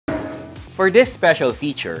For this special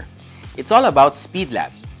feature, it's all about Speedlab,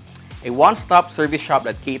 a one-stop service shop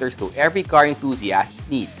that caters to every car enthusiast's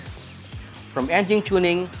needs. From engine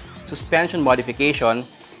tuning, suspension modification,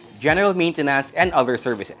 general maintenance, and other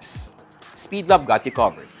services, Speedlab got you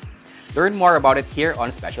covered. Learn more about it here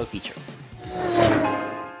on Special Feature.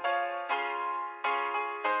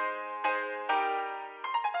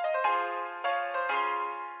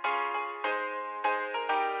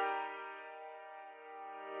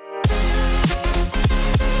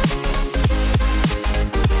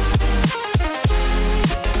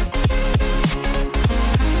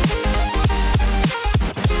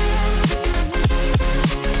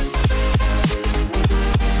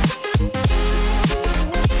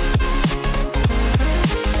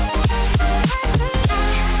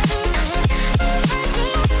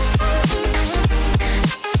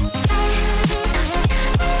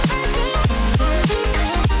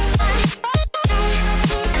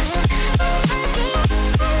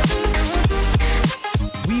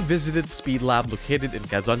 Visited Speedlab located in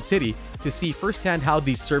Quezon City to see firsthand how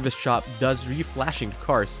the service shop does reflashing to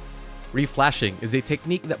cars. Reflashing is a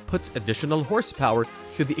technique that puts additional horsepower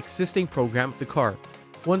to the existing program of the car.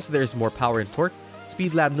 Once there's more power and torque,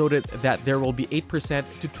 Speedlab noted that there will be 8%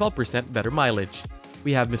 to 12% better mileage.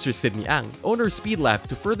 We have Mr. Sidney Ang, owner of Speedlab,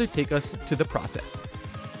 to further take us to the process.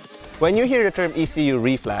 When you hear the term ECU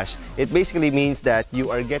reflash, it basically means that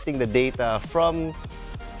you are getting the data from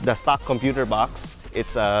the stock computer box.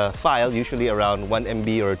 It's a file, usually around 1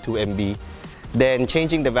 MB or 2 MB, then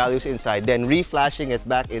changing the values inside, then reflashing it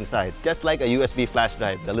back inside, just like a USB flash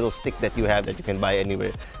drive, the little stick that you have that you can buy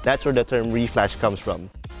anywhere. That's where the term reflash comes from.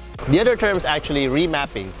 The other term is actually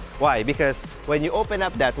remapping. Why? Because when you open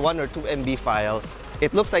up that 1 or 2 MB file,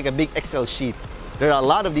 it looks like a big Excel sheet. There are a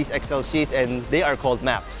lot of these Excel sheets and they are called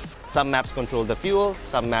maps. Some maps control the fuel,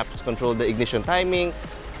 some maps control the ignition timing,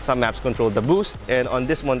 some maps control the boost, and on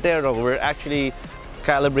this Montero, we're actually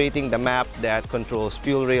calibrating the map that controls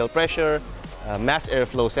fuel rail pressure, mass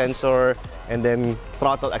airflow sensor, and then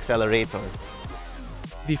throttle accelerator.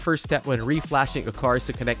 The first step when reflashing a car is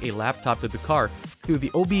to connect a laptop to the car through the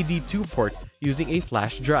OBD2 port using a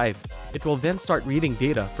flash drive. It will then start reading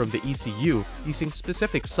data from the ECU using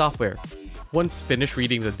specific software. Once finished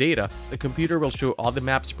reading the data, the computer will show all the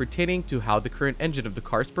maps pertaining to how the current engine of the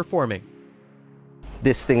car is performing.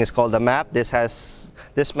 This thing is called the map. This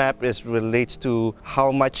map relates to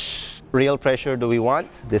how much rail pressure do we want.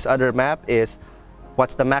 This other map is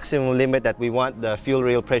what's the maximum limit that we want the fuel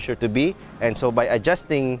rail pressure to be. And so by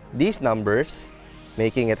adjusting these numbers,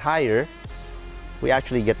 making it higher, we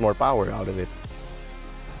actually get more power out of it.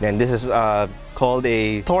 Then this is called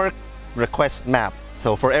a torque request map.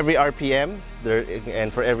 So for every RPM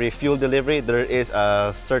and for every fuel delivery, there is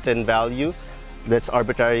a certain value that's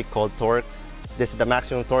arbitrary called torque. This is the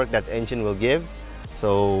maximum torque that the engine will give.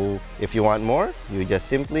 So if you want more, you just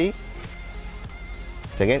simply,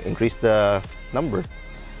 again, increase the number.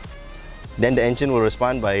 Then the engine will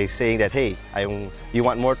respond by saying that, hey, you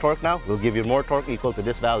want more torque now? We'll give you more torque equal to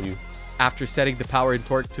this value. After setting the power and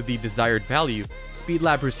torque to the desired value,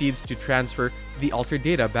 Speedlab proceeds to transfer the altered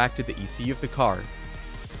data back to the ECU of the car.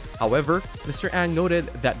 However, Mr. Ang noted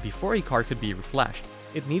that before a car could be reflashed,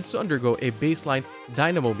 it needs to undergo a baseline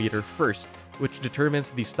dynamometer first, which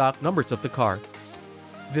determines the stock numbers of the car.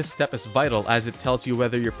 This step is vital as it tells you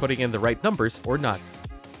whether you're putting in the right numbers or not.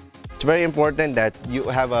 It's very important that you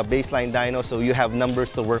have a baseline dyno so you have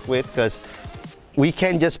numbers to work with, because we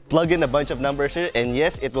can just plug in a bunch of numbers here and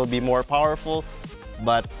yes, it will be more powerful,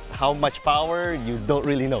 but how much power, you don't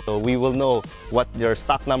really know. So we will know what your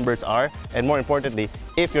stock numbers are, and more importantly,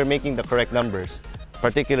 if you're making the correct numbers,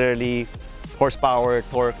 particularly horsepower,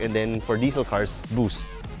 torque, and then for diesel cars, boost.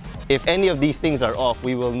 If any of these things are off,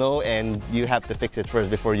 we will know, and you have to fix it first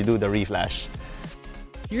before you do the reflash.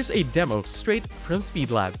 Here's a demo straight from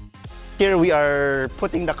Speedlab. Here we are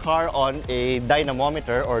putting the car on a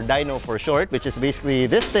dynamometer, or dyno for short, which is basically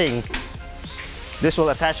this thing. This will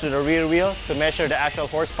attach to the rear wheel to measure the actual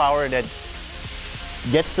horsepower that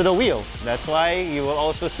gets to the wheel. That's why you will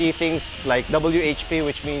also see things like WHP,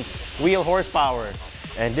 which means wheel horsepower.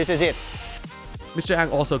 And this is it. Mr.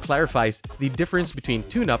 Ang also clarifies the difference between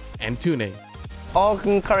tune-up and tuning. All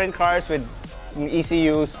current cars with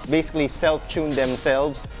ECUs basically self-tune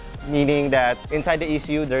themselves, meaning that inside the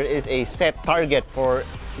ECU there is a set target for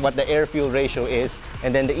what the air-fuel ratio is,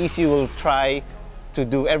 and then the ECU will try to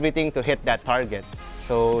do everything to hit that target.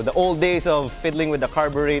 So the old days of fiddling with the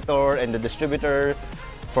carburetor and the distributor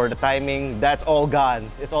for the timing, that's all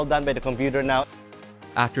gone. It's all done by the computer now.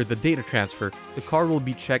 After the data transfer, the car will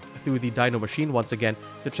be checked through the dyno machine once again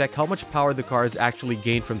to check how much power the car has actually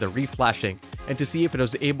gained from the reflashing and to see if it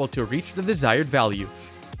was able to reach the desired value.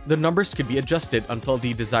 The numbers could be adjusted until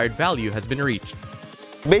the desired value has been reached.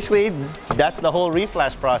 Basically, that's the whole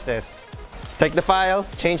reflash process. Take the file,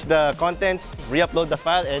 change the contents, re-upload the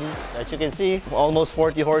file, and as you can see, almost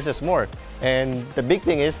 40 horses more. And the big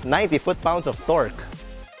thing is 90 foot-pounds of torque.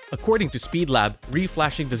 According to Speedlab,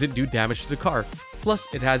 reflashing doesn't do damage to the car, plus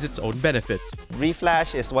it has its own benefits.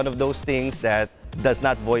 Reflash is one of those things that does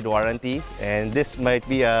not void warranty, and this might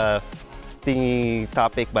be a stingy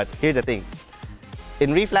topic, but here's the thing.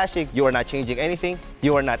 In reflashing, you are not changing anything,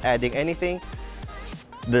 you are not adding anything.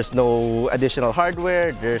 There's no additional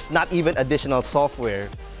hardware, there's not even additional software.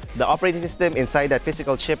 The operating system inside that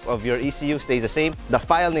physical chip of your ECU stays the same. The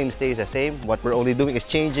file name stays the same. What we're only doing is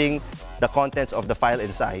changing the contents of the file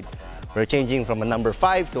inside. We're changing from a number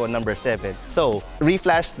 5 to a number 7. So,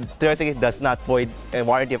 reflash theoretically does not void a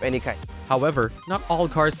warranty of any kind. However, not all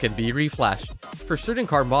cars can be reflashed. For certain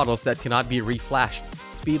car models that cannot be reflashed,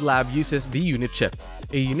 Speedlab uses the unit chip,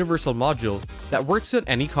 a universal module that works on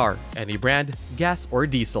any car, any brand, gas or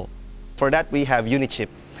diesel. For that, we have unit chip.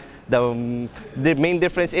 The main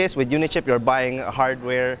difference is with unit chip, you're buying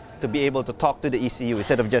hardware to be able to talk to the ECU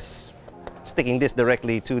instead of just sticking this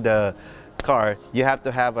directly to the car. You have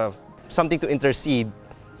to have something to intercede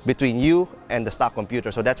between you and the stock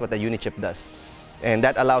computer. So that's what the unit chip does. And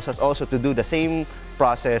that allows us also to do the same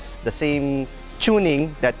process, the same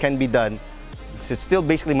tuning that can be done. So it's still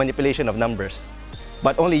basically manipulation of numbers.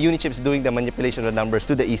 But only unit chip is doing the manipulation of numbers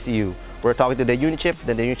to the ECU. We're talking to the unit chip,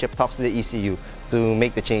 then the unit chip talks to the ECU to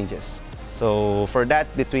make the changes. So for that,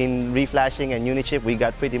 between reflashing and unit chip, we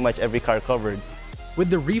got pretty much every car covered. With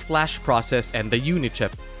the reflash process and the unit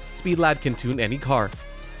chip, Speedlab can tune any car.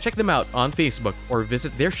 Check them out on Facebook or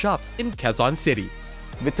visit their shop in Quezon City.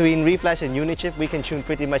 Between reflash and unit chip, we can tune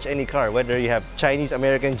pretty much any car, whether you have Chinese,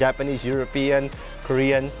 American, Japanese, European,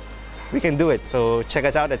 Korean. We can do it. So check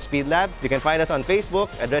us out at Speedlab. You can find us on Facebook.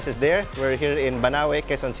 Address is there. We're here in Banawe,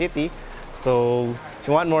 Quezon City. So if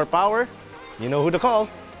you want more power, you know who to call.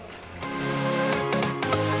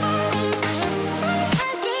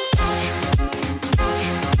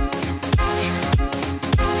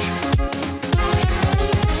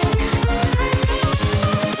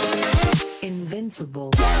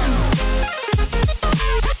 Invincible.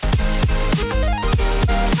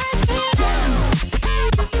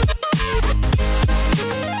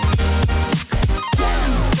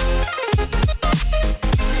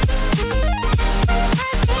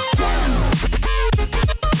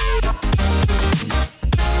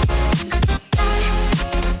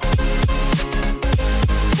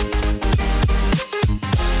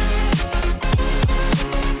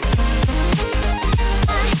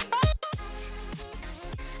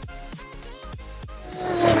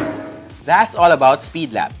 That's all about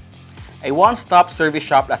Speedlab, a one-stop service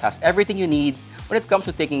shop that has everything you need when it comes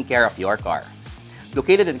to taking care of your car.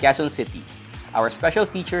 Located in Quezon City, our special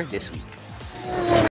feature this week.